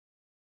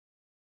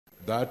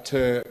that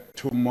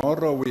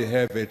tomorrow we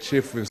have a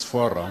Chief Whips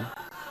Forum,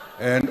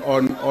 and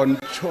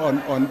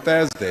on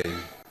Thursday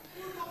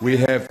we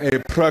have a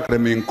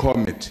programming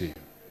committee.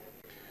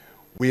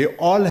 We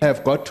all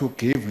have got to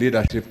give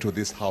leadership to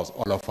this house,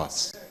 all of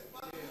us.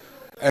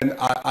 And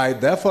I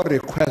therefore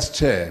request,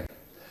 Chair,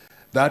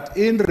 that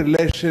in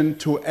relation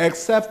to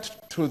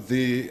accept to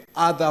the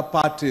other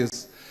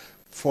parties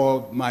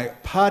for my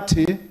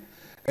party,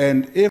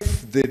 and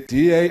if the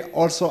DA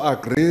also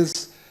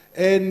agrees,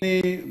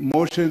 any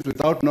motions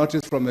without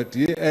notice from the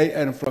DA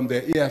and from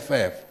the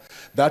EFF,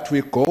 that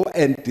we go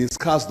and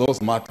discuss those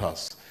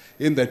matters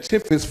in the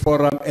Chief Whips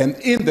Forum and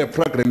in the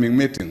programming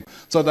meeting,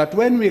 so that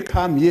when we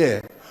come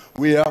here,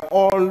 we are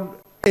all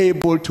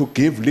able to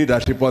give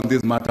leadership on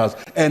these matters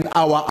and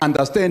our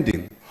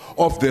understanding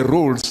of the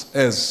rules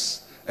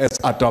as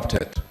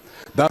adopted.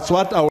 That's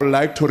what I would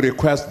like to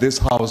request this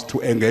House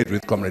to engage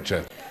with, Comrade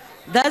Chair.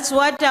 That's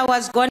what I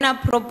was going to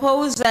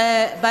propose,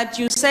 but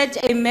you said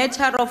a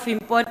matter of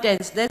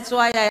importance. That's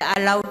why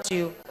I allowed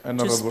you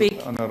to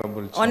speak.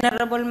 Honorable Chair.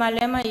 Honorable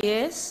Malema,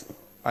 yes?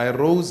 I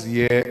rose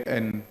here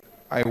and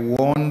I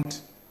warned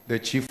the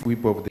Chief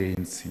Whip of the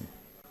ANC.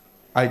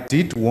 I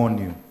did warn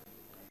you,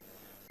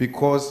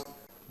 because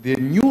the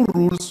new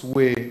rules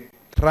were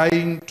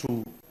trying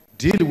to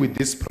deal with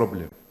this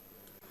problem.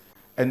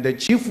 And the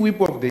Chief Whip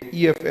of the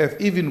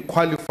EFF even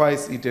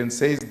qualifies it and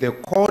says the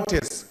court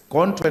has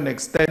gone to an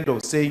extent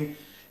of saying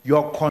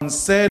your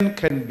concern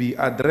can be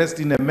addressed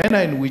in a manner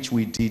in which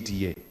we did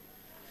here.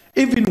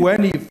 Even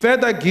when he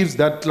further gives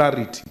that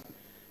clarity,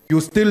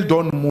 you still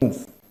don't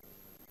move.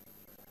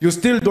 You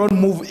still don't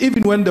move,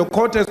 even when the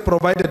court has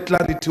provided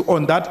clarity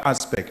on that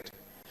aspect.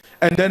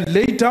 And then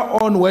later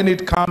on, when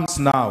it comes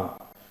now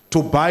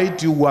to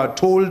bite, you are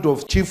told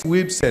of chief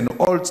whips and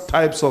all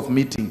types of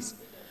meetings.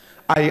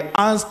 I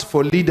asked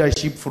for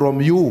leadership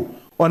from you,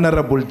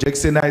 Honorable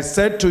Jackson. I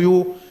said to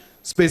you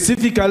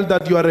specifically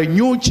that you are a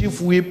new chief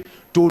whip.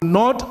 Do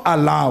not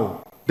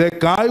allow the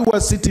guy who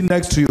was sitting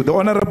next to you, the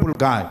honorable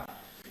guy.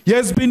 He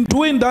has been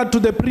doing that to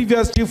the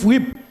previous chief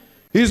whip.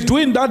 He's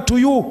doing that to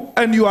you,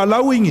 and you are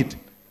allowing it.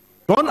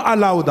 Don't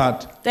allow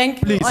that.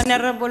 Thank you, please.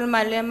 Honorable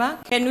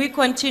Malema. Can we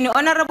continue?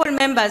 Honorable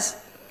members,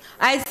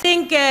 I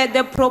think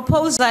the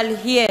proposal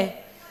here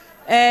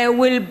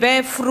will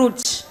bear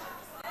fruit.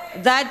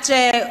 That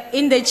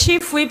in the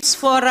Chief Whips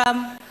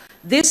Forum,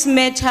 these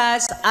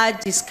matters are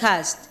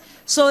discussed,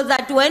 so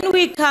that when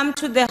we come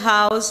to the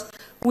House,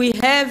 we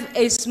have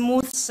a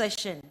smooth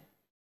session.